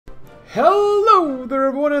Hello there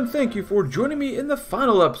everyone, and thank you for joining me in the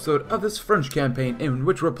final episode of this French campaign in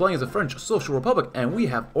which we're playing as a French Social Republic, and we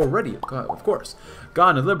have already, of course,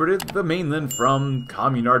 gone and liberated the mainland from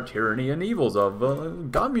communard tyranny and evils of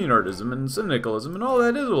communardism and syndicalism and all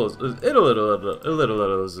that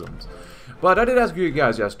illiberalisms. But I did ask you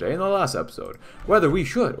guys yesterday in the last episode whether we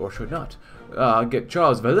should or should not get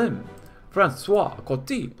Charles Vallin, Francois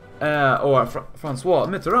Coty, or Francois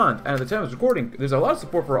Mitterrand, and at the time of recording, there's a lot of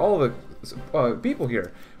support for all the people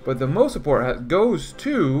here, but the most support goes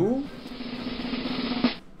to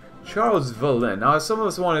Charles Vallin. Now, some of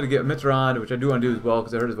us wanted to get Mitterrand, which I do want to do as well,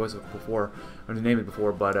 because I heard his voice before, or his name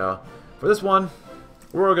before, but for this one,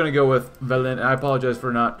 we're going to go with Vallin, and I apologize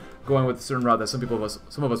for not going with a certain route that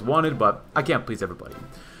some of us wanted, but I can't please everybody.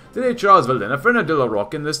 Today, Charles Vallin, a friend of de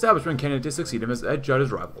Rocque and the establishment candidate to succeed him as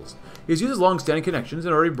judge's rivals. He has used his long-standing connections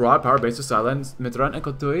and already broad power base to silence Mitterrand and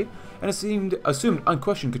Coty, and assumed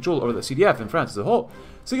unquestioned control over the CDF in France as a whole,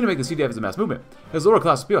 seeking to make the CDF as a mass movement. His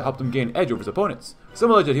lower-class appeal helped him gain edge over his opponents.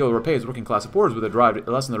 Some allege that he will repay his working-class supporters with a drive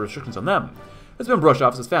to lessen the restrictions on them. It's been brushed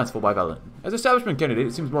off as fanciful by Vallin. As establishment candidate,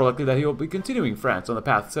 it seems more likely that he will be continuing France on the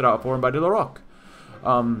path set out for him by de Rocque.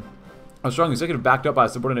 A strong executive backed up by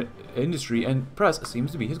subordinate industry and press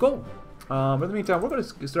seems to be his goal. But in the meantime, we're going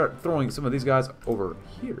to start throwing some of these guys over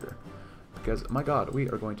here. Because, my god, we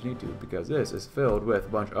are going to need to. Because this is filled with a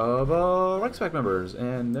bunch of Reichspakt members.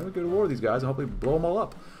 And then we go to war with these guys and hopefully blow them all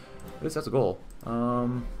up. At least that's a goal.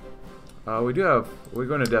 We're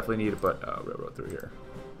going to definitely need to put railroad through here.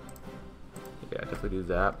 Yeah, definitely do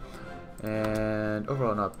that. And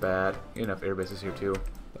overall, not bad. Enough air bases here, too.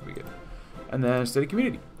 That'll be good. And then steady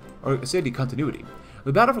community. Or steady continuity.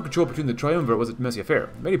 The battle for control between the triumvirate was a messy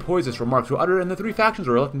affair. Many poisonous remarks were uttered, and the three factions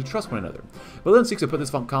were reluctant to trust one another. Vallin seeks to put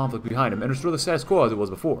this conflict behind him and restore the status quo as it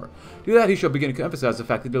was before. To do that, he shall begin to emphasize the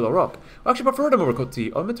fact that de Rocque actually preferred him over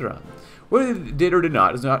Coty or Mitterrand. Whether he did or did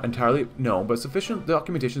not is not entirely known, but sufficient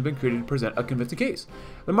documentation has been created to present a convincing case.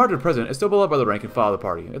 The martyred president is still beloved by the rank and file of the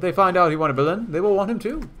party. If they find out he wanted Vallin, they will want him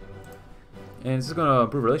too. And this is going to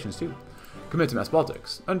improve relations too. Commit to mass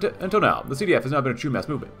politics. Until now, the CDF has not been a true mass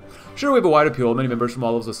movement. Sure, we have a wide appeal of many members from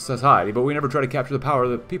all levels of society, but we never try to capture the power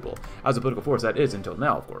of the people as a political force that is until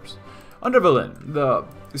now, of course. Under Vallin, the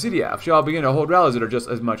CDF shall begin to hold rallies that are just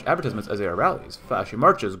as much advertisements as they are rallies. Flashy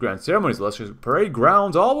marches, grand ceremonies, illustrious parade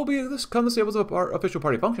grounds, all will become the staples of our official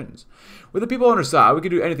party functions. With the people on our side, we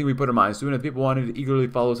can do anything we put our minds to, and if people wanted to eagerly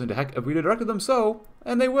follow us into heck, if we directed them so,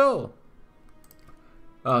 and they will.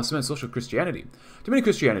 Cement social Christianity. To many,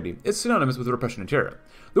 Christianity is synonymous with repression and terror.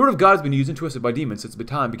 The word of God has been used and twisted by demons since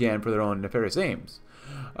Petain began for their own nefarious aims.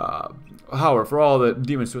 However, for all the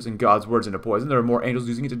demons twisting God's words into poison, there are more angels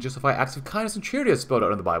using it to justify acts of kindness and charity as spelled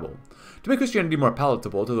out in the Bible. To make Christianity more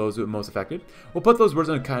palatable to those who are most affected, we'll put those words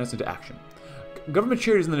of kindness into action. Government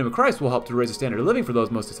charities in the name of Christ will help to raise the standard of living for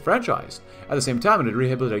those most disenfranchised. At the same time, it will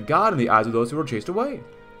rehabilitate God in the eyes of those who were chased away.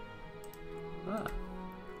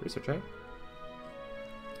 Research, eh?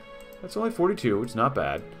 That's only 42, which is not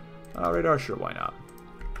bad. Radar, sure, why not?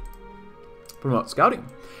 Promote scouting.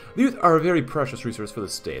 The youth are a very precious resource for the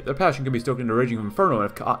state. Their passion can be stoked into a raging inferno and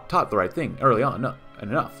if taught the right thing early on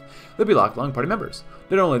enough. They'll be lifelong party members.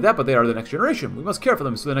 They're not only that, but they are the next generation. We must care for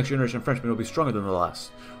them so the next generation of Frenchmen will be stronger than the last.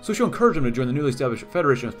 So we shall encourage them to join the newly established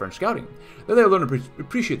Federation of French Scouting. There they'll learn to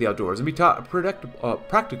appreciate the outdoors and be taught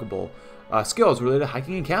practicable skills related to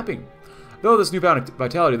hiking and camping. Though this newfound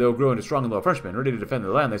vitality, they will grow into strong and loyal Frenchmen, ready to defend the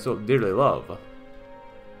land they so dearly love.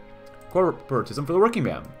 Corporatism for the working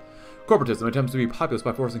man. Corporatism attempts to be populist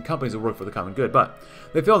by forcing companies to work for the common good, but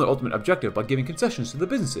they fail in their ultimate objective by giving concessions to the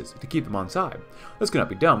businesses to keep them on side. This cannot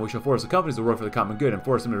be done. We shall force the companies to work for the common good and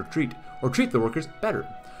force them to treat the workers better.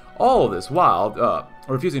 All of this while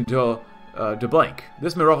refusing to blank.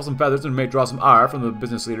 This may ruffle some feathers and may draw some ire from the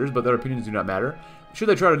business leaders, but their opinions do not matter. Should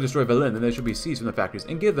they try to destroy Vallin, then they should be seized from the factories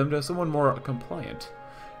and give them to someone more compliant.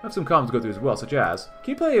 I have some comments to go through as well, such as,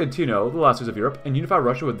 can you play Tino, the Last Years of Europe, and unify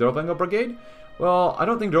Russia with Derlwanger Brigade? Well, I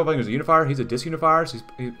don't think Derlwanger's a unifier, he's a disunifier, so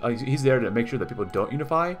he's there to make sure that people don't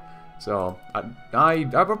unify. So, I've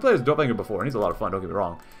played as Derlwanger before, and he's a lot of fun, don't get me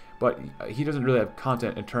wrong. But he doesn't really have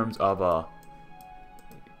content in terms of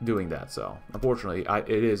doing that, so unfortunately,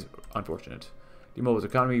 it is unfortunate. Demobilize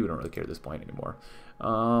economy, we don't really care at this point anymore.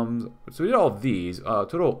 So we did all of these.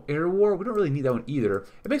 Total air war, we don't really need that one either.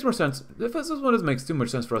 It makes more sense. This one doesn't make too much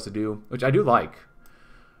sense for us to do, which I do like.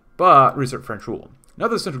 But reassert French rule. Now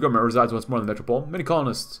that the central government resides once more in the metropole, many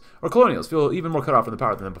colonists or colonials feel even more cut off from the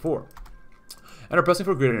power than before, and are pressing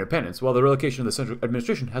for greater independence, while the relocation of the central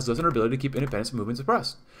administration has lessened our ability to keep independence movements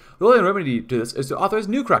suppressed. The only remedy to this is to authorize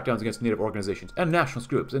new crackdowns against native organizations and nationalist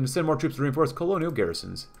groups, and to send more troops to reinforce colonial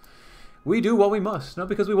garrisons. We do what we must, not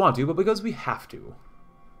because we want to, but because we have to.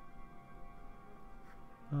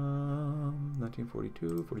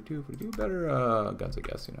 1942, 42, 42. Better guns, I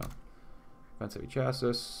guess, you know. Defense heavy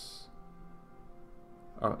chassis.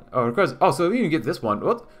 Oh, so you can get this one.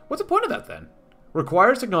 What's the point of that then?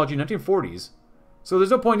 Requires technology 1940s. So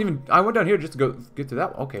there's no point even. I went down here just to go get to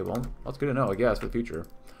that. Okay, well, that's good to know, I guess, for the future.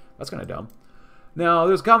 That's kind of dumb. Now,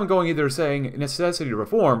 there's a comment going either saying necessity to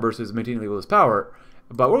reform versus maintain legalist power.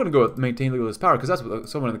 But we're going to go with maintain legalist power because that's what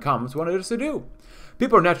someone in the comments wanted us to do.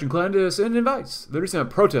 People are naturally inclined to sin and vice. The recent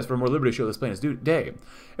protest for more liberty show this plain as day.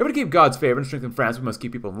 If we to keep God's favor and strengthen France, we must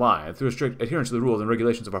keep people in line. Through a strict adherence to the rules and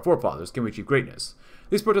regulations of our forefathers, can we achieve greatness.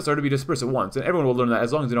 These protests are to be dispersed at once, and everyone will learn that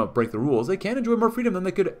as long as they don't break the rules, they can enjoy more freedom than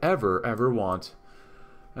they could ever want.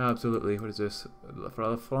 Absolutely. What is this?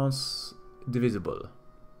 France divisible.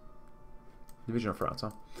 Division of France,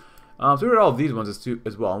 huh? So we read all of these ones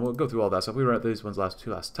as well, and we'll go through all that stuff. We read these ones last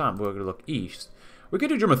time. We're going to look east. We could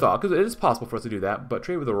do German thought, because it is possible for us to do that, but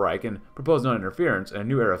trade with the Reich and propose non-interference and a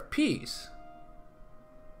new era of peace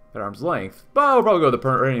at arm's length. But we'll probably go with the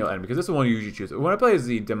perennial enemy, because this is the one you usually choose. When I play as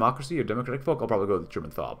the democracy or democratic folk, I'll probably go with the German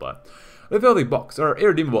thought, but the filthy Boches are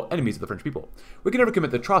irredeemable enemies of the French people. We can never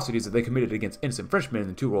commit the atrocities that they committed against innocent Frenchmen in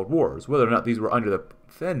the 2 world wars, whether or not these were under the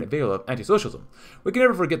thin veil of anti-socialism. We can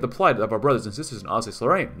never forget the plight of our brothers and sisters in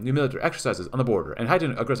Alsace-Lorraine. New military exercises on the border and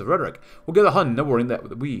heightened aggressive rhetoric will give the Hun no warning that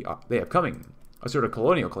they have coming. Asserted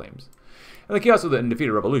colonial claims. In the chaos of the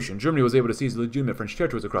undefeated revolution, Germany was able to seize legitimate French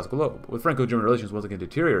territories across the globe, with Franco-German relations once again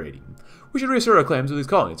deteriorating. We should reassert our claims to these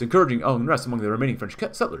colonies, encouraging unrest among the remaining French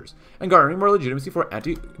settlers, and garnering more legitimacy for an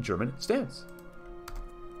anti-German stance.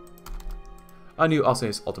 A new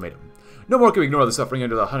Alsace ultimatum. No more can we ignore the suffering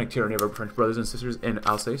under the Hunnic tyranny of our French brothers and sisters in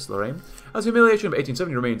Alsace-Lorraine, as the humiliation of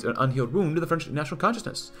 1870 remains an unhealed wound to the French national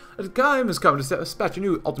consciousness. The time has come to dispatch a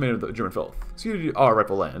new ultimatum of the German filth. Cede our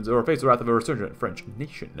rightful lands, or face the wrath of a resurgent French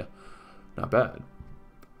nation. Not bad.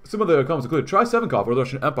 Some of the comments include, try 7 call for the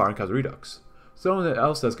Russian Empire and Kaiserredux. Someone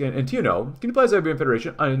else says, and Tino, can you play Siberian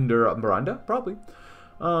Federation under Miranda? Probably.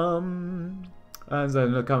 As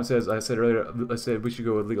another comment says, I said earlier, I said we should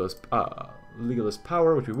go with legalist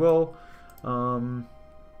power, which we will.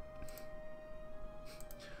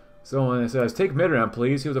 Someone says, take Mitterrand,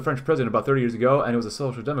 please. He was a French president about 30 years ago, and he was a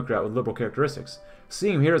social democrat with liberal characteristics.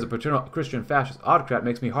 Seeing him here as a paternal Christian fascist autocrat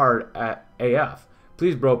makes me hard at AF.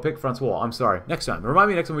 Please, bro, pick Francois. I'm sorry. Next time. Remind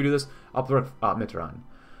me next time we do this, I'll pick Mitterrand.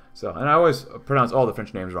 So, and I always pronounce all the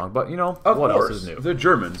French names wrong, but, you know, what else is new? The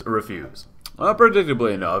Germans refuse.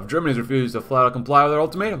 Predictably enough, Germany has refused to flat out comply with their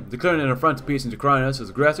ultimatum, declaring an affront to peace and decrying us as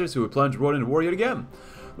aggressors who would plunge the world into war yet again.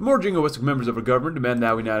 The more jingoistic members of our government demand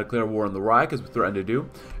that we now declare war on the Reich, as we threatened to do,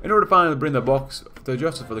 in order to finally bring the Boches to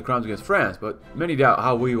justice for the crimes against France, but many doubt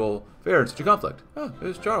how we will fare in such a conflict. Oh,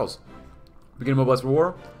 there's Charles. We can mobilize for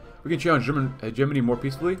war? We can challenge Germany more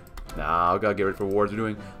peacefully? Nah, I gotta get ready for wars. We're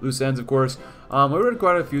doing loose ends, of course. We read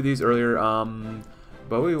quite a few of these earlier,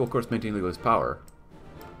 but we will, of course, maintain legalist power.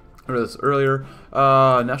 I read this earlier.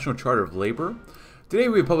 National Charter of Labor. Today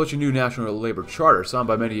we publish a new National Labor Charter signed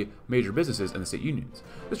by many major businesses and the state unions.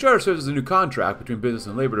 This charter serves as a new contract between business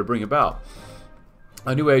and labor to bring about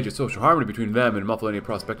a new age of social harmony between them and muffle any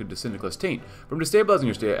prospective syndicalist taint from destabilizing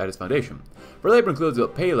your state at its foundation. For labor includes a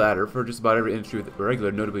pay ladder for just about every industry with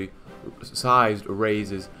regular, notably sized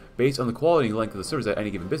raises based on the quality and length of the service at any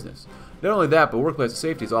given business. Not only that, but workplace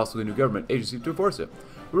safety is also a new government agency to enforce it.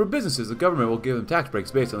 For businesses, the government will give them tax breaks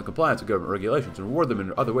based on the compliance with government regulations and reward them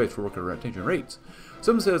in other ways for worker retention rates.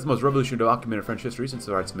 Some say it's the most revolutionary document in French history since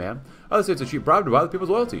the rights of man. Others say it's a cheap bribe to buy the people's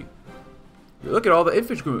loyalty. Look at all the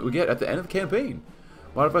infantry we get at the end of the campaign.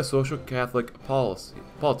 Modify social Catholic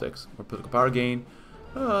politics. More political power gain.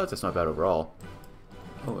 That's not bad overall.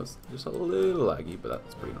 Oh, it's just a little laggy, but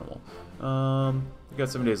that's pretty normal. We got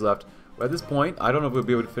 7 days left. But at this point, I don't know if we'll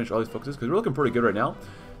be able to finish all these focuses because we're looking pretty good right now.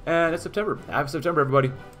 And it's September. Happy September,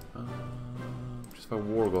 everybody. Just for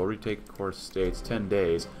war goal, retake core states, 10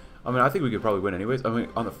 days. I mean, I think we could probably win anyways. I mean,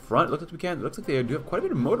 on the front, it looks like we can. It looks like they do have quite a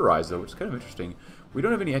bit of motorized, though, which is kind of interesting. We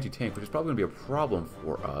don't have any anti-tank, which is probably going to be a problem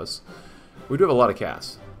for us. We do have a lot of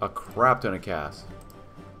CAS. A crap ton of CAS.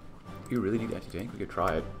 If you really need anti-tank, we could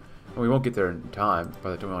try it. And we won't get there in time by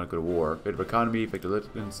the time we want to go to war. Fate of economy, fate to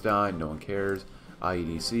Liechtenstein, no one cares.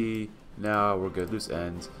 IEDC, now we're good. Loose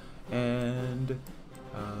ends. And,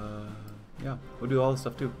 yeah, we'll do all this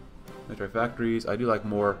stuff too. Military factories. I do like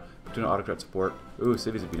more platoon autocrat support. Ooh,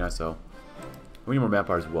 cities would be nice though. We need more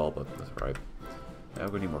manpower as well, but that's alright. We're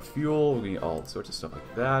going to need more fuel. We're going to need all sorts of stuff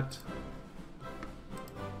like that.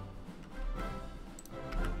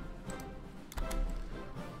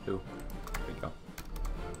 Ooh, there you go.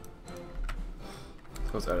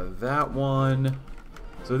 Close out of that one.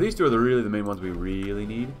 So So these two are really the main ones we really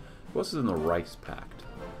need. Who else is in the Rice Pact?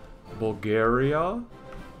 Bulgaria?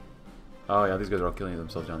 Oh yeah, these guys are all killing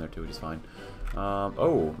themselves down there too, which is fine.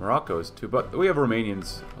 Oh, Morocco's too, but we have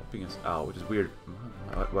Romanians helping us out, which is weird.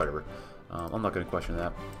 Whatever. I'm not going to question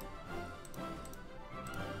that.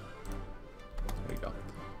 There you go.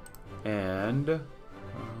 And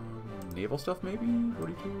naval stuff maybe?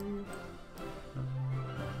 42?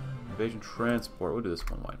 Invasion transport. We'll do this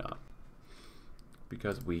one. Why not?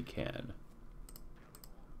 Because we can.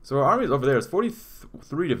 So our army over there is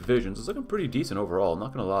 43 divisions. It's looking pretty decent overall. I'm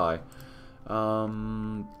not going to lie.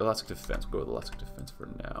 Elastic defense. We'll go with elastic defense for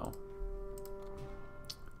now.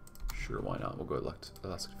 Sure, why not? We'll go with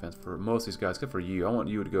elastic defense for most of these guys, except for you. I want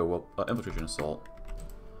you to go, well, infiltration assault.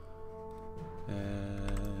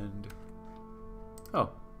 And...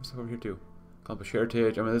 oh, there's stuff over here too. Accomplish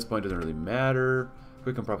heritage. I mean, at this point, it doesn't really matter.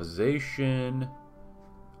 Quick improvisation.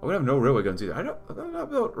 Oh, we have no railway guns either. I've not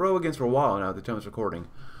built railway guns for a while now at the time of this recording.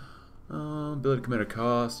 Ability commander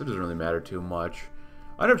cost. It doesn't really matter too much.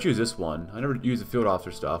 I never choose this one. I never use the field officer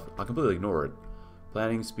stuff. I completely ignore it.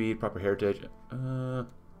 Planning speed, proper heritage.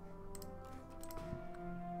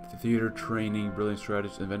 Theater training, brilliant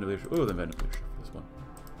strategy, inventive leadership. Oh, the inventive leadership. This one.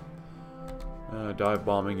 Dive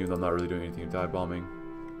bombing, even though I'm not really doing anything with dive bombing.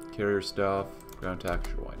 Carrier stuff, ground attack.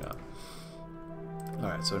 Sure, why not? All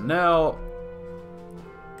right, so now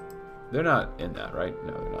they're not in that, right?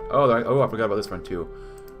 No, they're not. Oh, I forgot about this one too.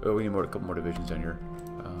 Oh, we need a couple more divisions down here.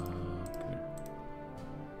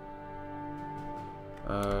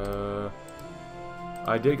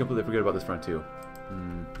 I did completely forget about this front too.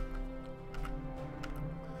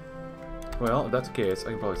 Well, if that's the case, I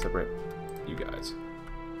can probably separate you guys.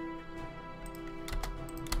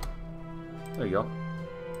 There you go.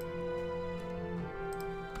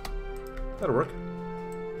 That'll work.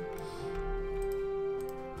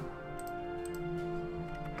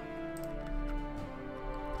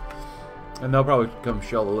 And they'll probably come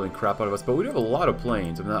shell the living crap out of us, but we do have a lot of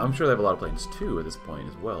planes. I mean, I'm sure they have a lot of planes too at this point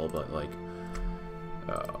as well, but like,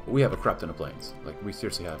 we have a crap ton of planes. Like, we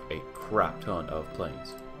seriously have a crap ton of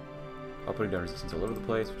planes. I'm putting down resistance all over the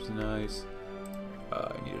place, which is nice.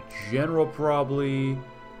 I need a general probably.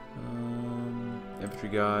 Infantry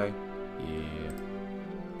guy. Yeah.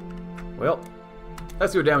 Well,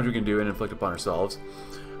 let's see what damage we can do and inflict upon ourselves.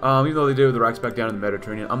 Even though they do the Reichsback down in the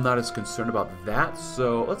Mediterranean, I'm not as concerned about that,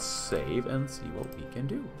 so let's save and see what we can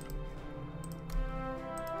do.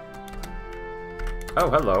 Oh,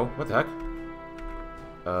 hello. What the heck?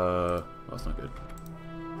 Well, that's not good.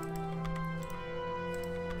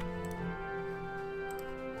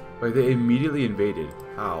 Wait, they immediately invaded.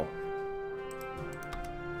 How?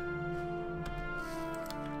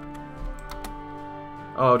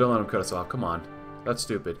 Oh, don't let them cut us off. Come on. That's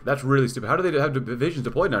stupid. That's really stupid. How do they have divisions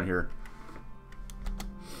deployed down here?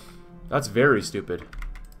 That's very stupid.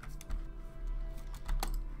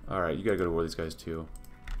 Alright, you gotta go to war with these guys too.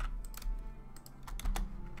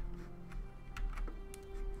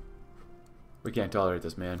 We can't tolerate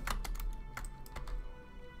this, man.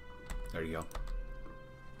 There you go.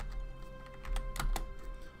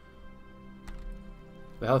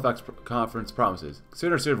 The Halifax Conference promises.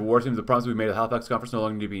 Consider our state of war seems the promise we made at the Halifax Conference no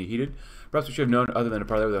longer need to be heeded. Perhaps we should have known other than a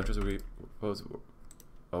parley with our interests we propose.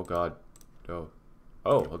 Oh god. Oh.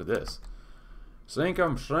 Oh, look at this. Sink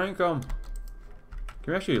 'em, sink 'em.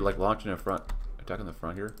 Can we actually like launch in the front attack on the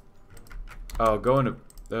front here? Oh, go into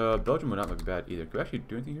Belgium would not look bad either. Can we actually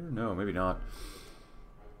do anything here? No, maybe not.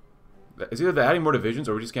 It's either they're adding more divisions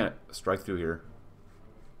or we just can't strike through here.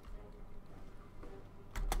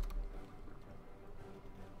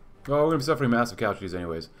 Oh, we're going to be suffering massive casualties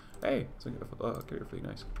anyways. Hey, it's like a carrier fleet,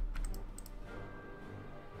 nice.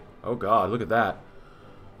 Oh god, look at that.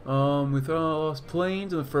 We lost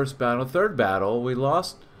planes in the first battle. Third battle, we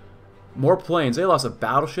lost more planes. They lost a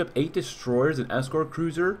battleship, 8 destroyers, an escort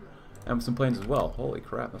cruiser, and some planes as well. Holy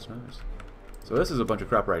crap, that's nice. So this is a bunch of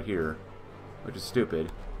crap right here, which is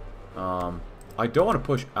stupid. I don't want to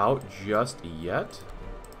push out just yet,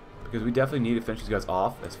 because we definitely need to finish these guys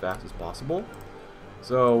off as fast as possible.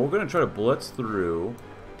 So we're going to try to blitz through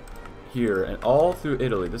here and all through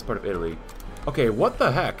Italy, this part of Italy. Okay, what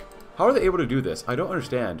the heck? How are they able to do this? I don't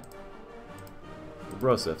understand.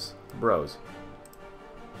 Brosifs. Bros.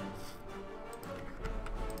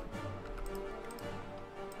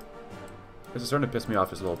 This is starting to piss me off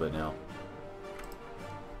just a little bit now.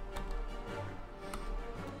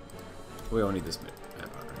 We don't need this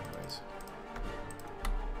manpower anyways.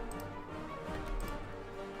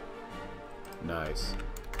 Nice.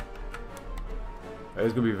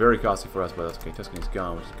 It's going to be very costly for us, but that's okay. Tuscany's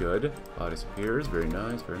gone, which is good. Disappears. Very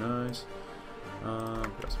nice, very nice.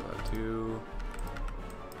 Got some of that too.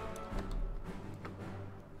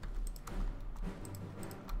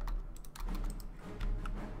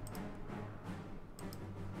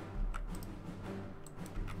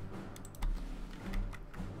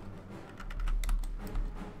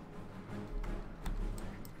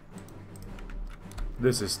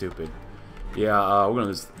 This is stupid. Yeah, we're gonna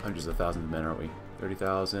lose hundreds of thousands of men, aren't we?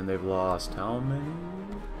 30,000. They've lost how many?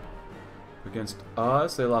 Against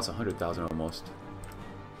us, they lost 100,000 almost.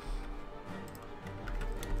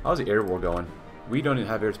 How's the air war going? We don't even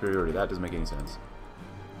have air superiority. That doesn't make any sense.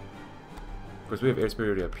 Of course, we have air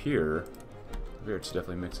superiority up here. Up here, it's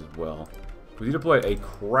definitely mixed as well. We deployed a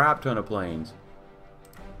crap ton of planes.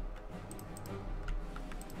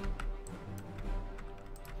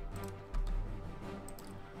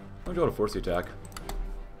 I'm going to force the attack.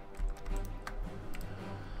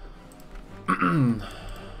 Corporatism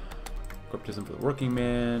for the working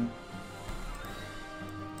man.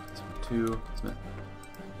 This one too.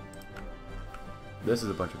 This is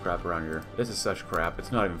a bunch of crap around here. This is such crap.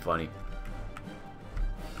 It's not even funny.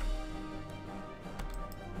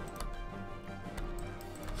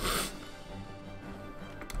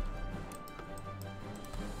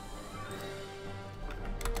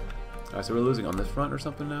 Alright, so we're losing on this front or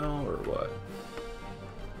something now, or what?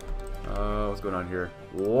 What's going on here?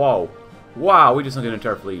 Whoa! Wow, we just sunk an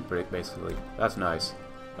entire fleet, basically. That's nice.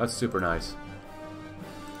 That's super nice.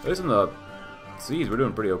 At least in the seas, we're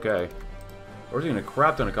doing pretty okay. We're seeing a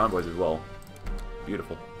crap ton of convoys as well.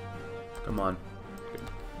 Beautiful. Come on. Good.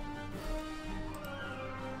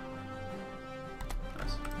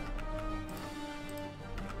 Nice.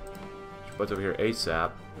 What's over here?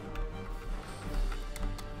 ASAP.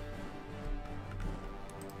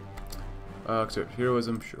 Exert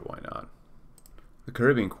heroism? Sure, why not? The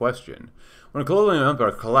Caribbean question. When a colonial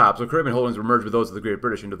empire collapsed, the Caribbean holdings were merged with those of the Great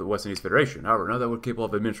British into the West Indies Federation. However, now that we're capable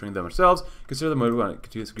of administering them ourselves, consider them whether we want to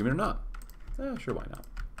continue this agreement or not. Sure, why not?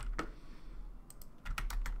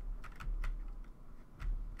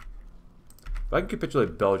 If I can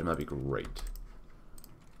capitulate Belgium, that'd be great.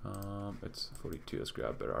 It's 42. Let's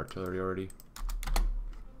grab better artillery already.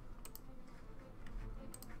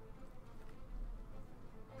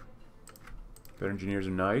 Better engineers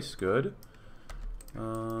are nice, good.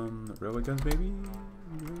 Railway guns, maybe?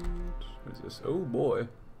 What is this? Oh boy.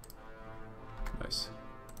 Nice.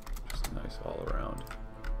 Just nice all around.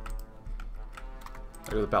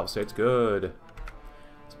 There go the palisades, good.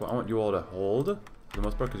 That's what I want you all to hold, for the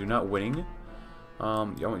most part, because you're not winning. Yeah, I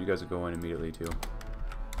want you guys to go in immediately, too.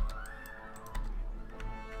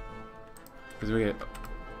 Because we can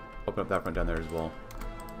open up that front down there as well.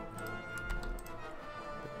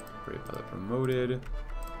 Brave pilot promoted.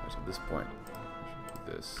 So at this point, we should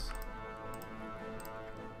do this.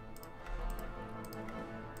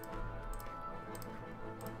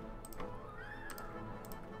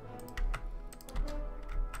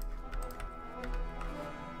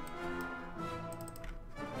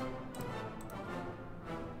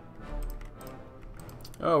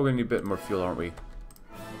 Oh, we're gonna need a bit more fuel, aren't we?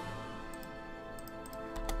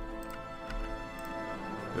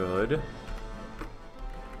 Good.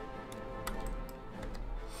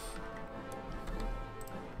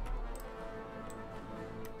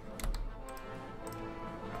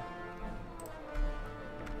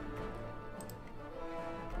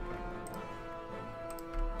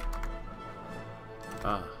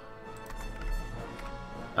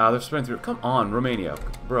 They're spreading through. Come on, Romania,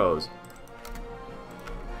 bros.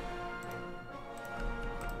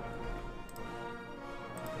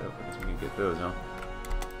 Oh, I guess we can get those, huh?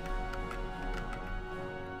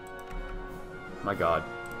 My God.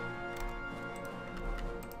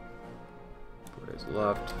 4 days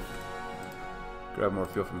left. Grab more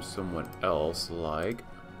fuel from someone else, like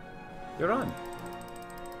Iran.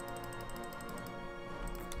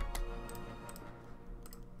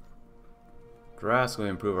 Drastically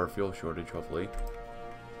improve our fuel shortage, hopefully.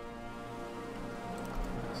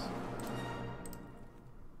 Yes.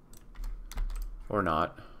 Or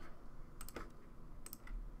not.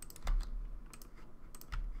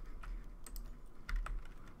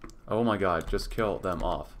 Oh my God, just kill them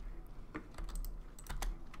off.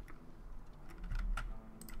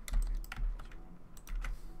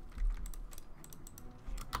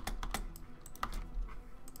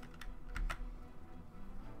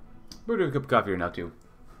 We're doing a cup of coffee here now, too.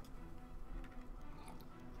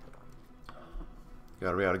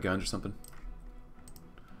 Are we out of guns or something?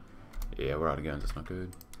 Yeah, we're out of guns. That's not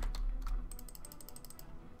good.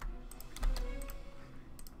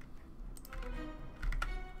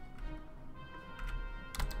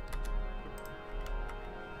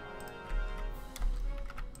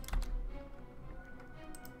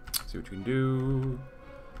 See what you can do.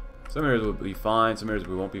 Some areas will be fine. Some areas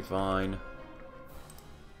we won't be fine.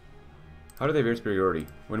 How do they have air superiority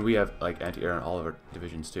when we have like anti-air on all of our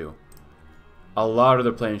divisions too? A lot of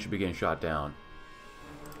their planes should be getting shot down.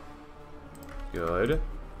 Good.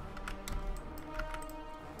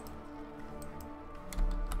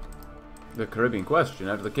 the Caribbean question.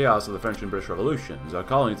 After the chaos of the French and British revolutions, our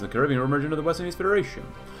colonies in the Caribbean were merged into the West Indies Federation,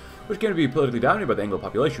 which came to be politically dominated by the Anglo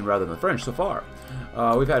population rather than the French so far.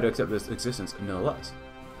 We've had to accept this existence nonetheless.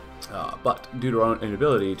 But due to our own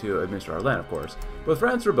inability to administer our land, of course, both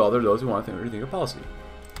France and rebel, there are those who want to rethink of policy.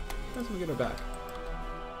 That's when we get it back.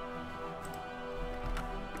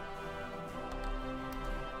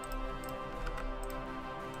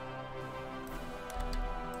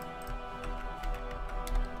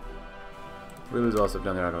 We lose all stuff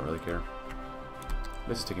down there, I don't really care.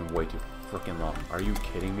 This is taking way too freaking long. Are you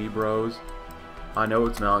kidding me, bros? I know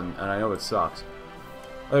it's mountain, and I know it sucks.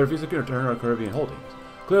 They refuse to return our Caribbean holdings.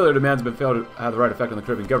 Clearly, their demands have been failed to have the right effect on the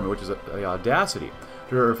Caribbean government, which is the audacity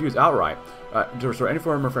to refuse outright to restore any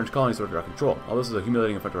former French colonies under our control. All this is a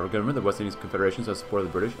humiliating affront to our government. The West Indies Confederation has supported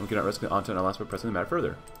the British, and we cannot risk the onset unless we're pressing the matter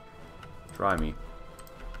further. Try me.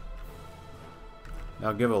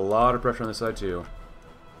 Now give a lot of pressure on this side too.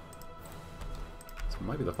 This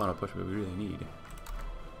might be the final push we really need.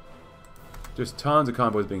 There's tons of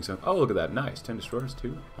convoys being sunk. Oh, look at that. Nice. 10 destroyers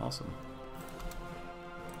too. Awesome.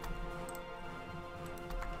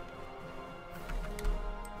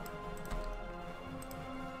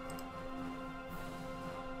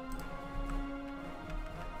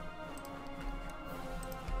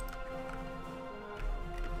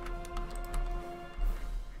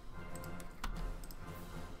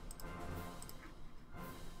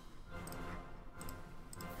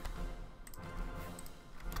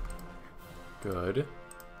 Good.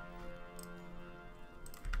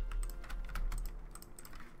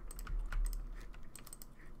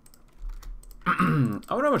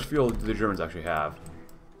 I wonder how much fuel do the Germans actually have.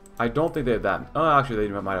 I don't think they have that. Oh, actually,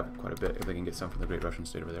 they might have quite a bit if they can get some from the Great Russian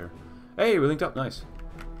State over there. Hey, we linked up. Nice.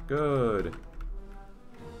 Good.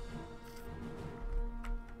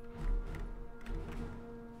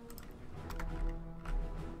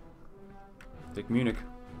 Take Munich.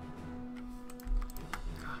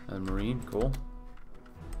 And Marine, cool.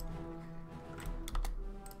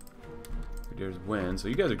 There's wind, so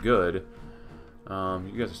you guys are good.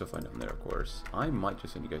 You guys are still fine down there, of course. I might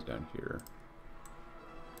just send you guys down here.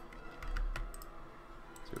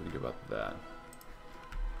 See what we can do about that.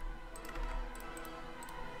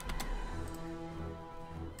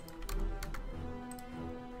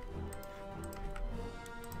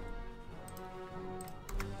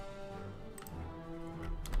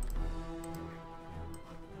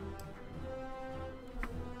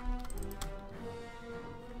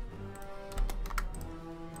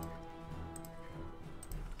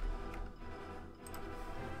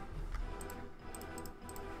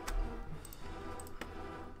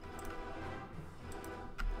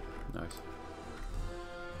 Nice.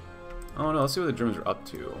 Oh no, let's see what the Germans are up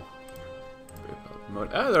to.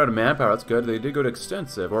 Ah, they're out of manpower, that's good. They did go to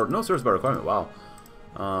extensive, or no service by requirement, wow.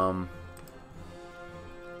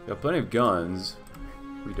 Got plenty of guns.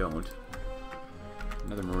 We don't.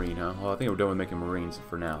 Another Marine, huh? Well, I think we're done with making Marines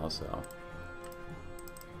for now, so.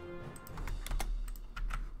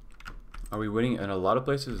 Are we winning in a lot of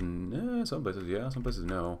places? Some places, yeah. Some places,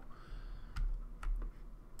 no.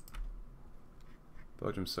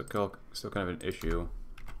 Belgium's still kind of an issue.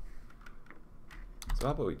 So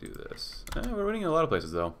how about we do this? We're winning in a lot of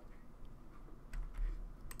places, though.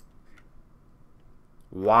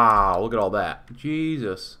 Wow, look at all that.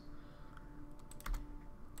 Jesus.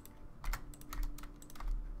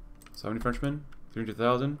 So how many Frenchmen?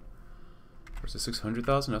 300,000? Versus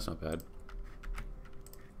 600,000? That's not bad.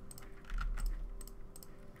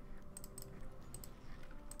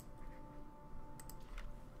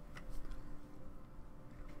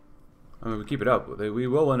 I mean, we keep it up. We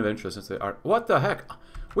will win eventually since they are... What the heck?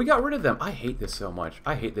 We got rid of them. I hate this so much.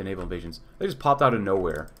 I hate the naval invasions. They just popped out of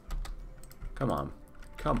nowhere. Come on.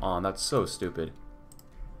 Come on. That's so stupid.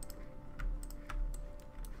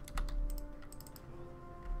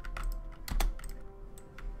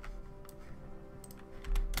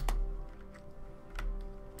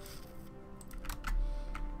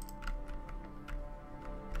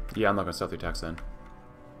 Yeah, I'm not going to stealthy attacks then.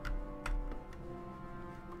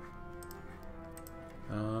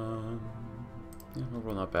 Yeah,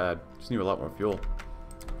 overall not bad. Just need a lot more fuel.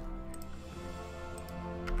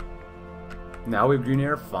 Now we have green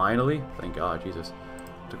air, finally. Thank God, Jesus.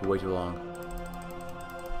 Took way too long.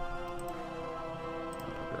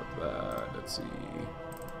 Grab that. Let's see.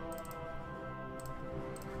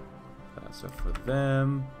 That stuff for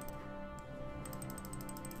them.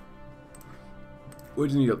 We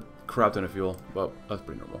just need a crap ton of fuel, but that's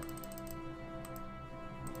pretty normal.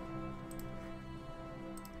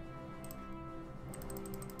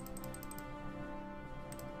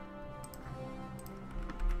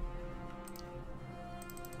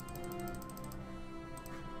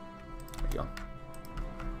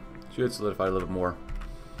 Should solidify a little bit more.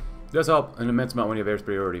 It does help an immense amount when you have air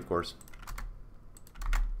superiority, of course.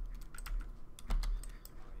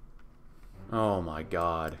 Oh my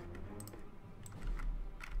god.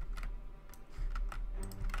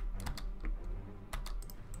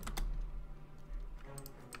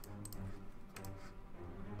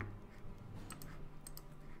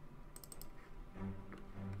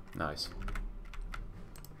 Nice.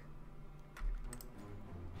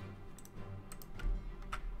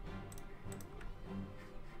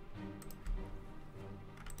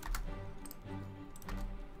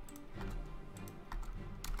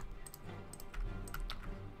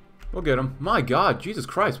 We'll get them. My god, Jesus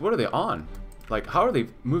Christ, what are they on? Like, how are they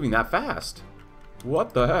moving that fast?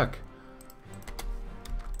 What the heck?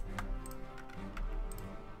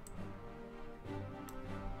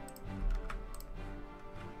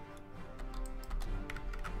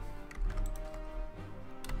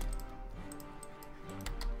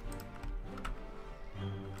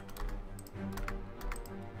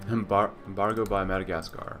 Embargo by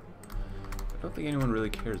Madagascar. I don't think anyone really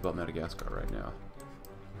cares about Madagascar right now.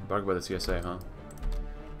 Embargo by the CSA, huh?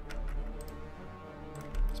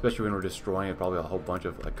 Especially when we're destroying probably a whole bunch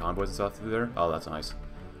of like convoys and stuff through there. Oh, that's nice.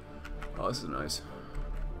 Oh, this is nice.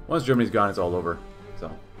 Once Germany's gone, it's all over.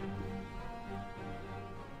 So.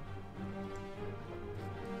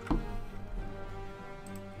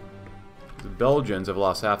 The Belgians have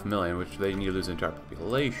lost 500,000, which they need to lose the entire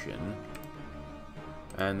population.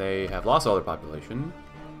 And they have lost all their population.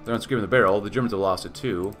 They're on screaming the barrel. The Germans have lost it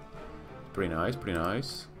too. Pretty nice, pretty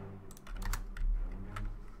nice.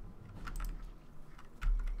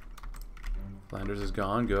 Flanders is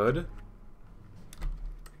gone, good.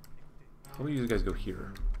 How will you guys go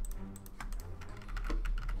here?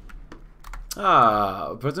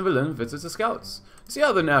 Ah, President Vallin visits the Scouts. See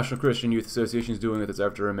how the National Christian Youth Association is doing with its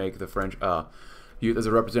effort to remake the French youth as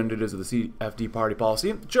a representatives of the CFD party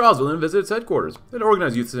policy. Charles Vallin visited its headquarters. An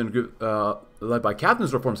organized youth group led by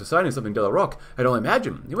Captains Reform Society and something de la Rocque. I'd only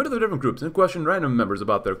imagine. He went to the different groups and questioned random members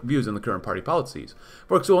about their views on the current party policies.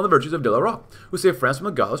 For example, on the virtues of de la Rocque, who saved France from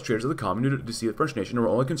the godless traitors of the commune who deceived the French nation and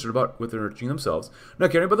were only concerned about with enriching themselves,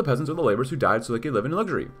 not caring about the peasants or the laborers who died so they could live in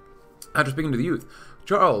luxury. After speaking to the youth,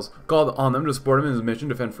 Charles called on them to support him in his mission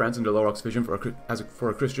to defend France and de la Rocque's vision for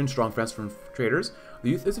a Christian, strong France from traitors.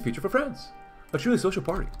 The youth is the future for France. A truly social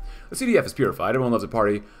party. The CDF is purified. Everyone loves a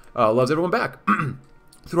party, loves everyone back.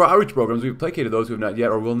 Through our outreach programs, we've placated those who have not yet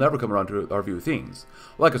or will never come around to our view of things.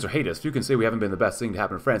 Like us or hate us, few can say we haven't been the best thing to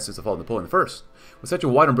happen in France since the fall of Napoleon I. With such a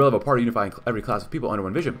wide umbrella of a party unifying every class of people under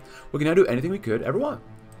one vision, we can now do anything we could ever want.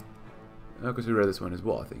 Because we read this one as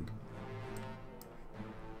well, I think.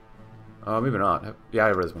 Maybe not. Yeah,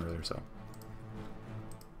 I read this one earlier, so.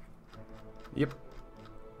 Yep.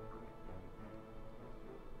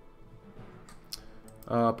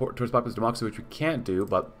 Towards populist democracy, which we can't do,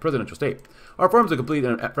 but presidential state. Our reforms are complete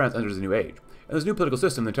and France enters a new age. In this new political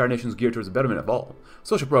system, the entire nation is geared towards the betterment of all.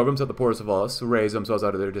 Social programs help the poorest of all us raise themselves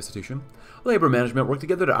out of their destitution. Labor management work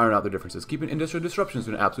together to iron out their differences, keeping industrial disruptions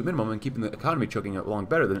to an absolute minimum and keeping the economy chugging along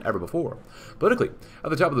better than ever before. Politically, at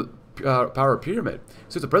the top of the power pyramid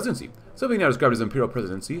sits the presidency, something now described as imperial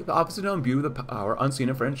presidency, the opposite now imbued with the power unseen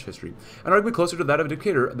in French history, and arguably closer to that of a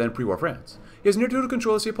dictator than pre-war France. He has near total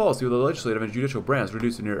control of state policy with the legislative and judicial branch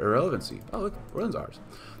reduced to near irrelevancy. Oh, look, Orleans ours.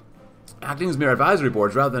 Acting as mere advisory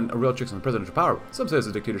boards rather than a real checks on presidential power. Some say it's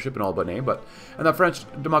a dictatorship in all but name, and that French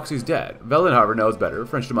democracy is dead. Vallin, however, knows better.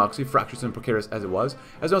 French democracy, fractious and precarious as it was,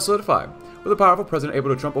 has now solidified. With a powerful president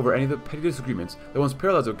able to trump over any of the petty disagreements that once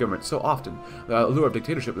paralyzed the government so often, the allure of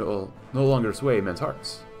dictatorship will no longer sway men's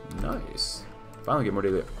hearts. Nice. Finally get more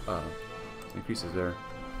daily increases there.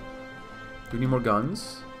 Do we need more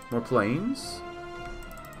guns? More planes?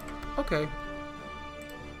 Okay.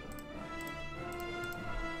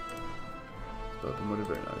 Promoted,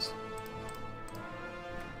 very nice.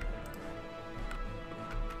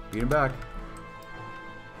 Beat him back.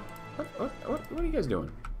 What are you guys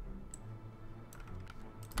doing?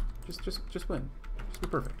 Just win. Just be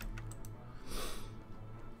perfect.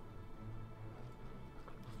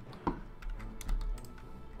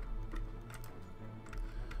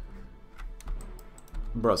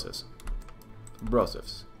 Brussels. Collapse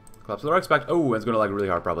of the Reichspakt. Oh, it's gonna lag really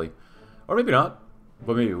hard probably. Or maybe not.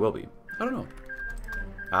 But maybe it will be. I don't know.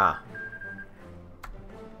 Ah.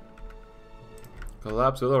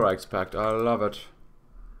 Collapse of the Reichspakt. I love it.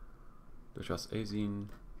 Durchaus Asien.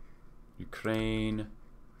 Ukraine.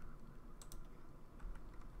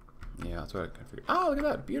 Yeah, that's what I kind of figured. Oh, look at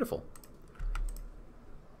that. Beautiful.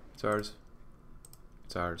 It's ours.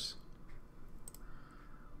 It's ours.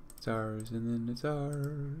 It's ours, and then it's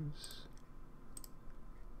ours.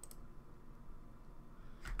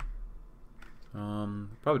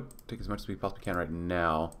 Probably take as much as we possibly can right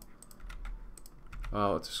now.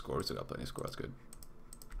 Oh, it's a score. We still got plenty of score. That's good.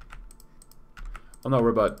 I'm not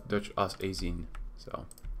worried about Dutch Ostazien, so.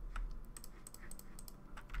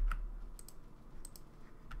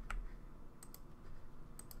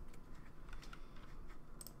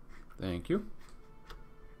 Thank you.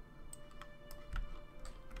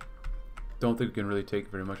 Don't think we can really take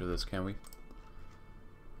very much of this, can we?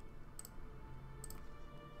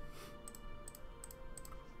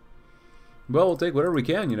 Well, we'll take whatever we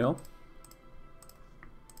can, you know.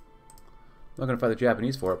 I'm not going to fight the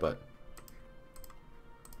Japanese for it, but...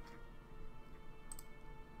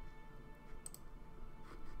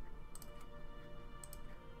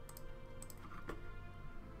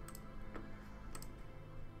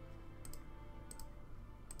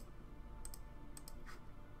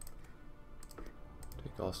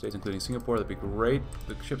 Take all states, including Singapore. That'd be great.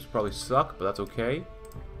 The ships probably suck, but that's okay.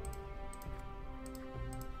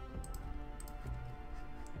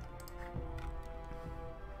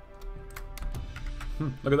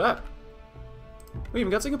 Look at that. We even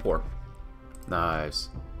got Singapore. Nice.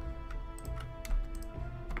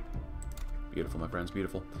 Beautiful, my friends,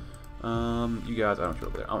 beautiful. You guys, I don't care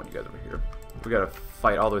over there. I want you guys over here. We gotta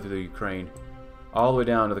fight all the way through the Ukraine. All the way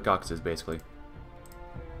down to the Caucasus, basically.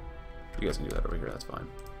 You guys can do that over here, that's fine.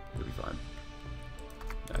 You'll be fine.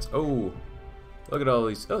 Nice. Oh! Look at all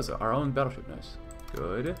these. Oh, it's our own battleship. Nice.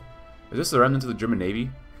 Good. Is this the remnants of the German Navy?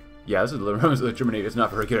 Yeah, this is the remnants of the German Navy. It's not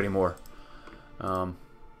very good anymore.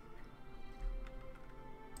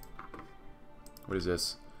 What is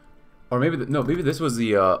this? Or maybe no, maybe this was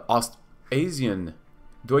the Ostasian,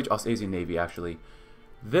 Deutsch Ostasian Navy. Actually,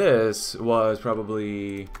 this was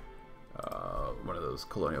probably one of those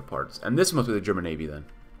colonial parts, and this must be the German Navy then.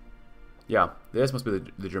 Yeah, this must be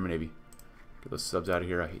the German Navy. Get those subs out of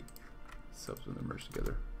here. I hate subs when they're merged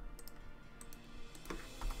together.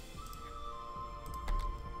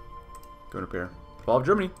 Go and repair. Fall of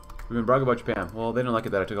Germany. We've been bragging about Japan. Well, they don't like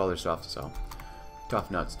it that I took all their stuff, so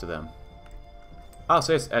tough nuts to them.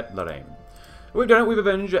 Alsace et Lorraine. We've done it. We've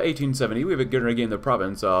avenged 1870. We've regained the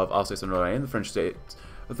province of Alsace and Lorraine, the French state.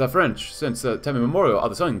 The French, since the time immemorial of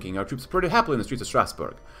the Sun King, our troops paraded happily in the streets of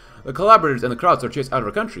Strasbourg. The collaborators and the crowds are chased out of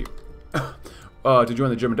our country to join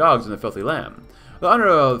the German dogs and the filthy lamb. The honor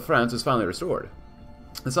of France is finally restored.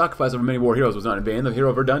 The sacrifice of many war heroes was not in vain. The hero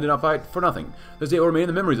of Verdun did not fight for nothing. This day will remain in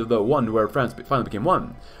the memories of the one where France finally became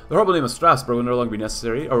one. The horrible name of Strasbourg will no longer be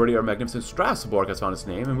necessary. Already our magnificent Strasbourg has found its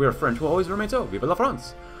name, and we are French will always remain so. Vive la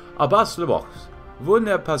France! Abbas le Boches. Vous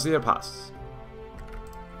ne passer pas.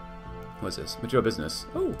 What's this? Material business.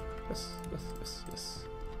 Oh, yes, yes, yes, yes.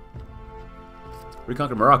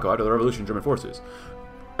 Reconquer Morocco after the revolution of German forces.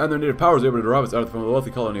 And their native powers were able to derive us out from the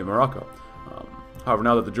wealthy colony of Morocco. However,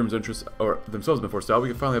 now that the Germans' interests or themselves have been forced out, we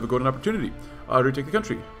can finally have a golden opportunity to retake the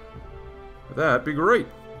country. That'd be great.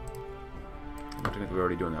 I think we're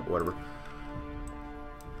already doing that, but whatever.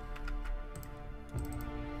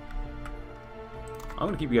 I'm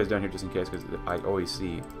gonna keep you guys down here just in case, because I always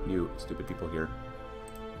see new stupid people here.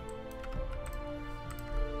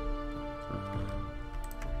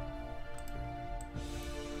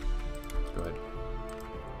 Let's go ahead.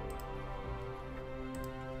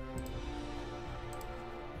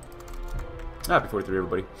 Happy 43,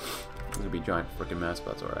 everybody. This would be a giant freaking mess,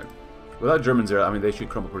 but that's alright. Without Germans there, I mean, they should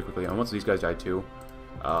crumble pretty quickly. And once these guys die too,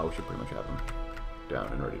 we should pretty much have them down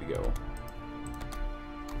and ready to go.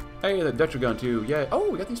 Hey, the Dutch are gone too. Yay.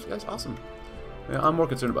 Oh, we got these guys. Awesome. Yeah, I'm more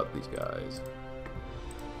concerned about these guys.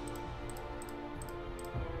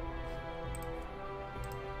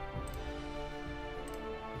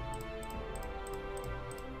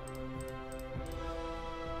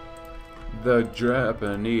 The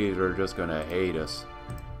Japanese are just gonna hate us.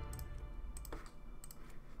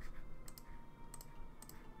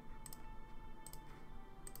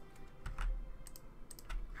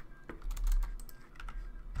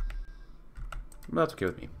 That's okay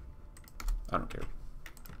with me. I don't care.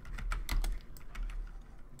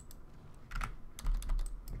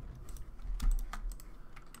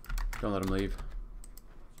 Don't let him leave.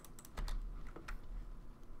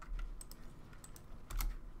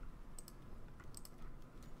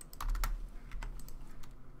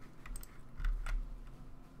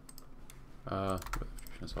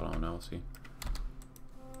 I don't know. We'll see.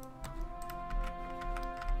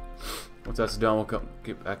 Once that's done, we'll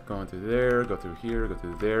get back going through there, go through here, go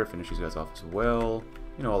through there, finish these guys off as well.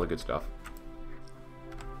 You know, all the good stuff.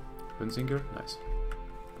 Twin sinker? Nice.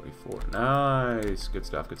 44. Nice. Good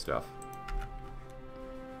stuff, good stuff.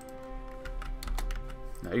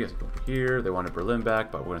 Now you guys go over here. They wanted Berlin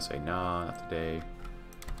back, but we're going to say, nah, not today.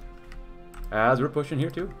 As we're pushing here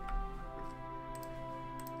too.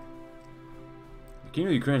 King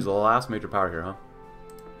of Ukraine is the last major power here, huh?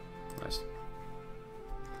 Nice.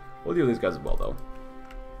 We'll deal with these guys as well, though.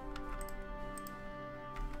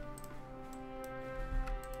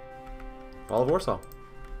 Fall of Warsaw.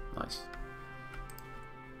 Nice.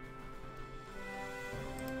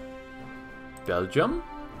 Belgium?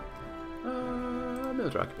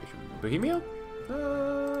 Military occupation. Bohemia?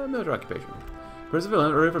 Military occupation. Prince of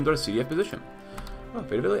Vallin early from their CDF position. Oh,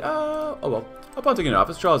 fate of Italy. Oh well. Upon taking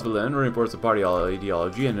office, Charles Vallin reinforced the party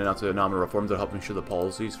ideology and announced the nominal reforms that help ensure the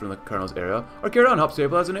policies from the Cardinal's era are carried on and help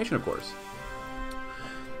stabilize the nation, of course.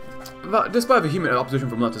 Despite vehement opposition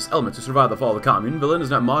from leftist elements who survived the fall of the Commune, Vallin has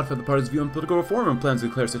not modified the party's view on political reform and plans to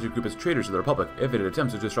declare such a group as traitors to the Republic if it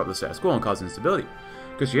attempts to disrupt the status quo and cause instability.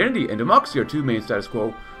 Christianity and democracy are two main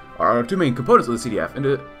components of the CDF, and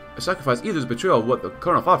to sacrifice either's betrayal of what the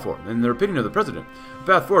Cardinal fought for, in their opinion of the President. The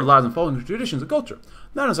path forward lies in following the traditions and culture,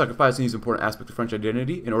 not in sacrificing these important aspects of French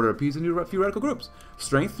identity in order to appease a few radical groups.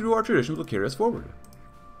 Strength through our traditions will carry us forward.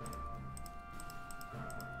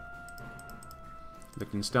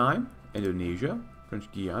 Liechtenstein, Indonesia,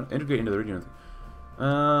 French Guiana, integrate into the region.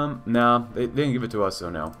 No, they didn't give it to us, so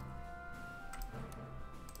no.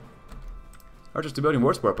 Archer stability and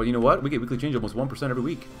war support, but you know what? We get weekly change almost 1% every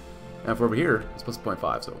week. And for over here, it's plus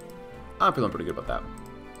 0.5, so I'm feeling pretty good about that.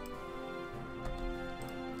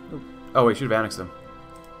 Oh wait, should have annexed them.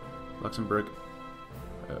 Luxembourg.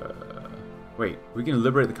 Wait, we can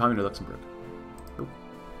liberate the Commune of Luxembourg. Oh.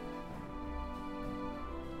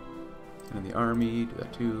 Send in the army, do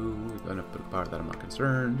that too. We've got enough political power that I'm not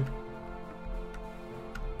concerned.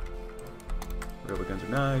 Railway guns are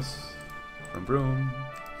nice. From Broom.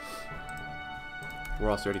 We're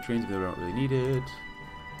all already trains, but we don't really need it.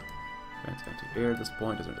 Advanced anti-air at this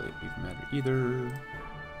point doesn't really even matter either.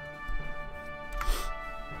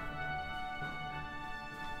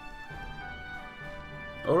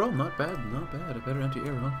 Oh, well, not bad, not bad. A better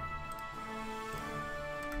anti-air, huh?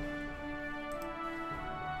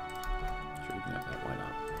 Sure, you can have that. Why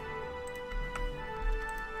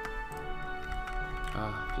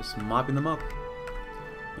not? Just mopping them up.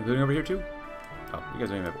 Including over here too. Oh, you guys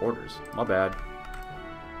don't even have orders. My bad.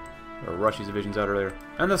 Or rush these divisions out earlier.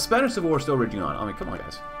 And the Spanish Civil War is still raging on. I mean, come on,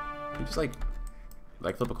 guys. You just like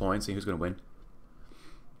flip a coin, see who's gonna win.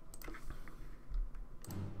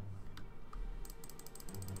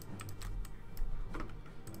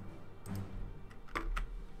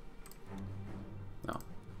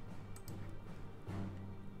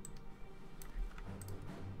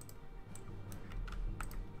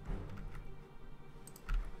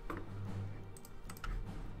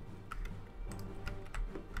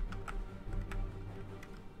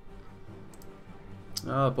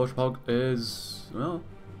 No. Boches is, well,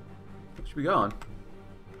 it should be gone.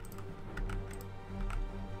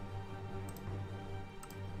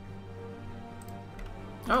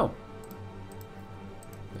 Oh.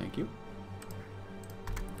 Thank you.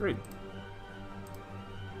 Great.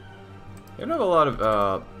 We don't have a lot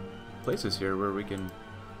of places here where we can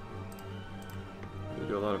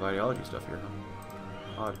do a lot of ideology stuff here,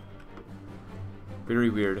 huh? Odd. Very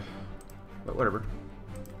weird. But whatever.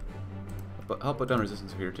 But I'll put down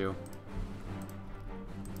resistance here too.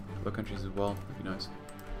 Other countries as well. That'd be nice.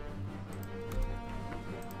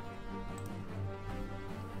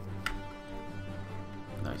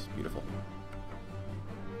 Nice, beautiful.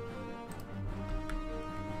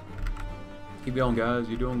 Keep going, guys.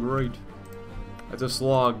 You're doing great. It's a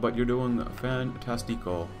slog, but you're doing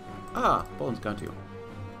fantastico. Ah, Poland's gone too.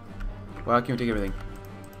 Wow, I can't take everything.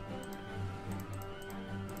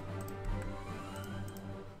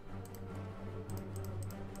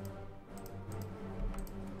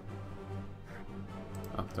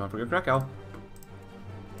 Oh, don't forget Krakow.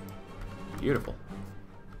 Beautiful.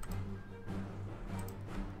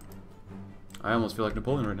 I almost feel like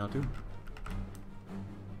Napoleon right now, too.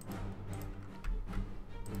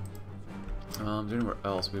 Is there anywhere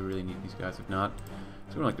else we really need these guys? If not,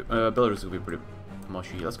 so we're like Belarus will be pretty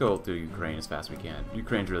mushy. Let's go through Ukraine as fast as we can.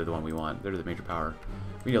 Ukraine's really the one we want. They're the major power.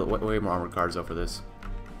 We need way more armored cars though for this.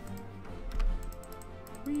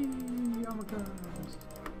 Whee, armored cars.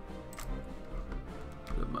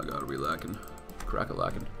 Oh my god, are we lacking?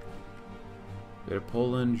 Crack-a-lacking. We have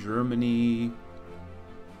Poland, Germany.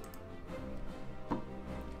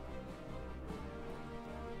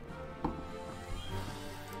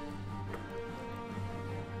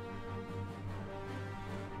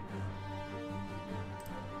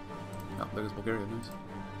 Oh, there's Bulgaria, nice.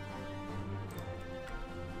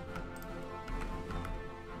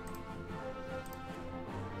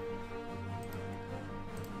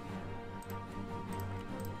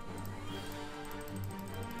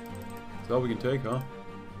 That's all we can take, huh?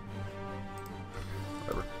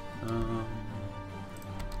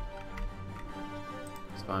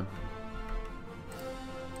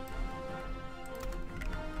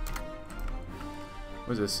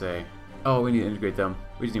 What does this say? Oh, we need to integrate them.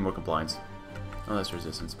 We just need more compliance. Oh, that's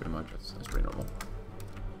resistance, pretty much. That's pretty normal.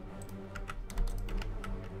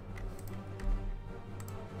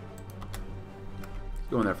 Let's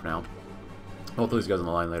go in there for now. I'll put these guys on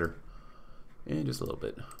the line later. In just a little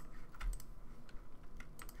bit.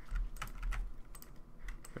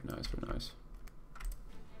 Very nice, very nice.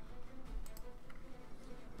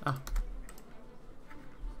 Ah.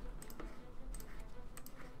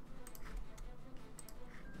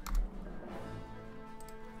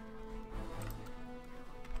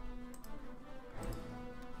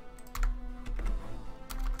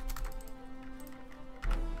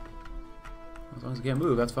 As long as they can't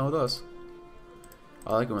move, that's fine with us.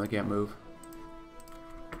 I like it when they can't move.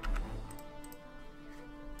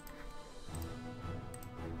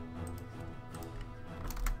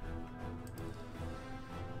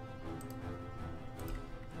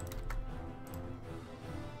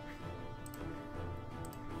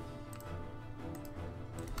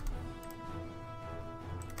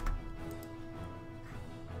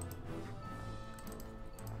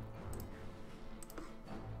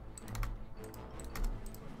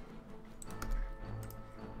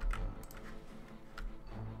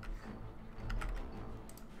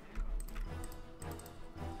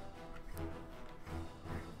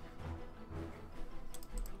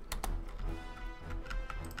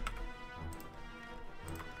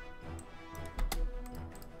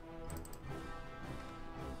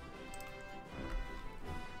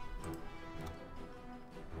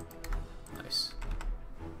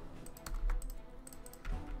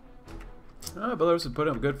 Belarus has put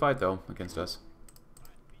up a good fight, though, against us.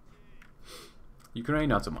 Ukraine,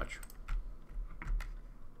 not so much.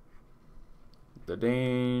 The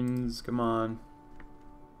Danes, come on.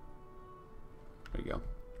 There you go.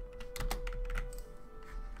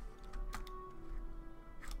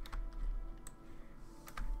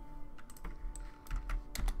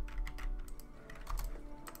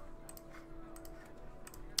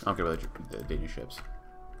 I don't care about the Danish ships.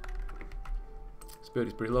 Speed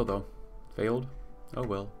is pretty low, though. Failed? Oh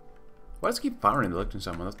well. Why does it keep firing the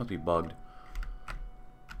Liechtenstein one? That must be bugged.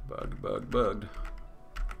 Bugged.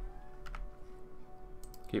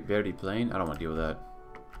 Cape Verde plane? I don't want to deal with that.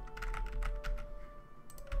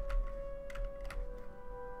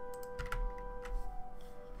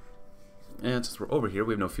 And since we're over here,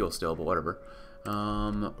 we have no fuel still, but whatever.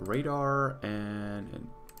 Radar and an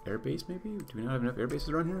airbase, maybe? Do we not have enough air bases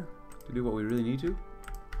around here to do what we really need to?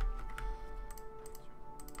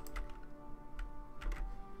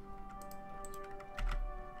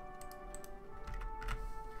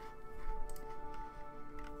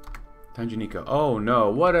 Tanganyika. Oh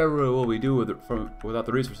no! Whatever will we do with it without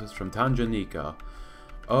the resources from Tanganyika?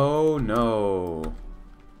 Oh no!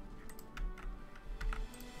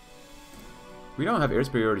 We don't have air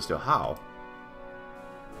superiority still. How?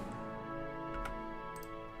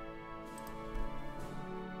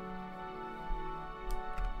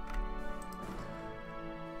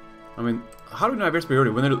 I mean, how do we not have air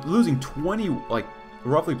superiority when they're losing 20, like,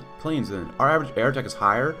 roughly planes? Then our average air attack is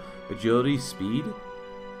higher, agility, speed.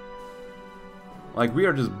 Like, we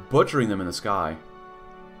are just butchering them in the sky.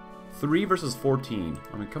 3 versus 14.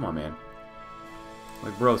 I mean, come on, man.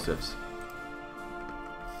 Like, brosifs.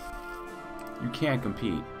 You can't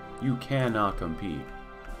compete. You cannot compete.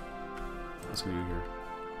 What's going to do here?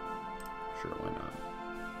 Sure, why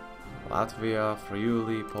not? Latvia,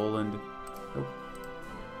 Friuli, Poland. Nope.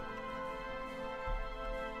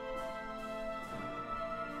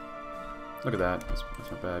 Look at that.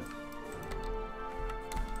 That's not bad.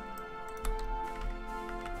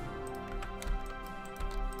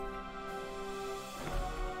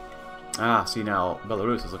 Ah, see now,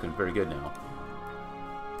 Belarus is looking very good now.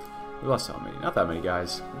 We lost so many, not that many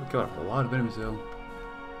guys. We killed a lot of enemies though.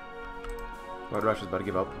 White Russia's about to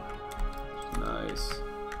give up. Nice.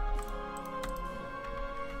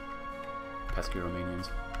 Pesky Romanians.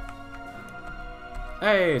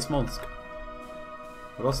 Hey, Smolensk.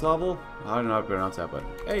 Roslavl? I don't know how to pronounce that, but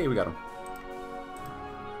hey, we got him.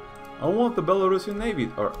 I want the Belarusian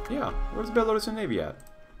Navy, or yeah, where's the Belarusian Navy at?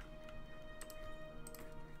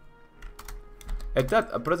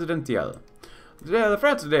 Etat presidential. The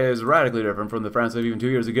France today is radically different from the France of even 2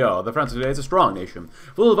 years ago. The France today is a strong nation,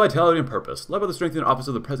 full of vitality and purpose. Led by the strength and office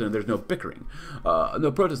of the president, there's no bickering,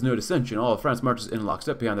 no protest, no dissension. All of France marches in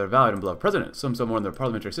lockstep behind their valued and beloved president. Some more in their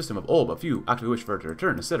parliamentary system of old, but few actively wish for it to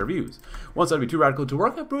return to set their views. One side would be too radical to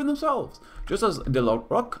work, have proven themselves, just as de la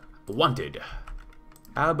Rocque wanted.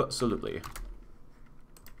 Absolutely.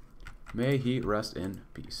 May he rest in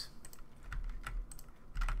peace.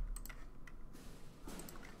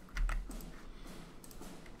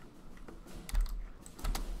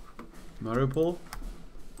 Mariupol.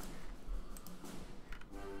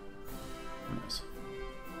 Nice.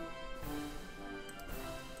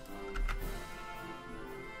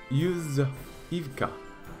 Yuzivka.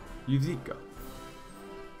 Yuzika.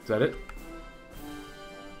 Is that it?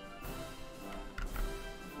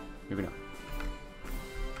 Maybe not.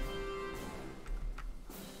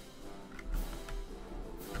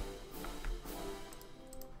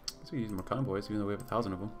 Let's use more convoys, even though we have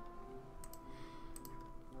 1,000 of them.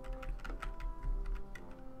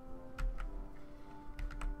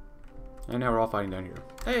 And now we're all fighting down here.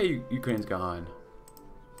 Hey, Ukraine's gone.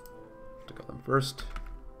 Took out them first.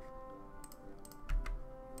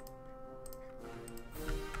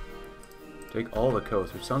 Take all the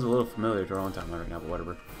coast, which sounds a little familiar to our own timeline right now, but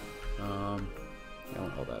whatever. I don't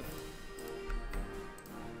want all that.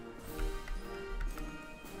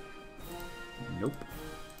 Nope.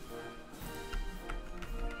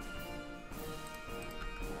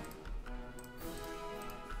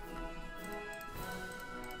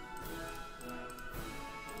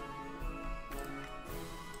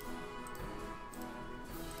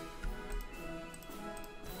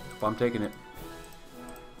 I'm taking it.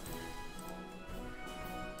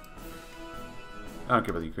 I don't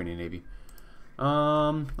care about the Ukrainian Navy.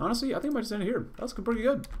 Honestly, I think I might just end it here. That's pretty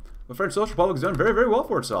good. The French Social Republic's done very, very well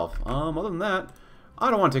for itself. Other than that, I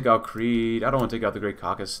don't want to take out Crete. I don't want to take out the Great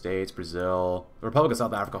Caucasus States, Brazil, the Republic of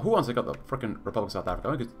South Africa. Who wants to take out the frickin' Republic of South Africa?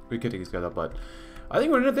 I think we could take these guys out, but I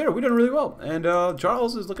think we're in it there. We've done really well. And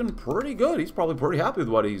Charles is looking pretty good. He's probably pretty happy with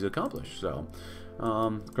what he's accomplished. So,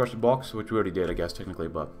 crush the Boches, which we already did, I guess, technically,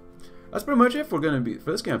 but that's pretty much it for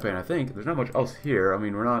this campaign, I think. There's not much else here. I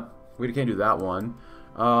mean, we can't do that one.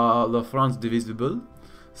 La France Divisible.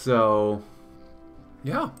 So,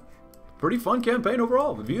 yeah. Pretty fun campaign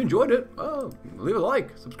overall. If you enjoyed it, leave a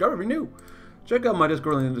like, subscribe if you're new. Check out my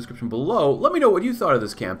Discord link in the description below. Let me know what you thought of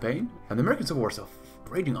this campaign. And the American Civil War stuff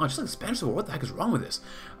raging on, just like the Spanish Civil War. What the heck is wrong with this?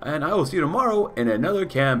 And I will see you tomorrow in another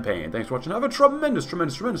campaign. Thanks for watching. Have a tremendous,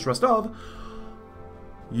 tremendous, tremendous rest of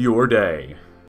your day.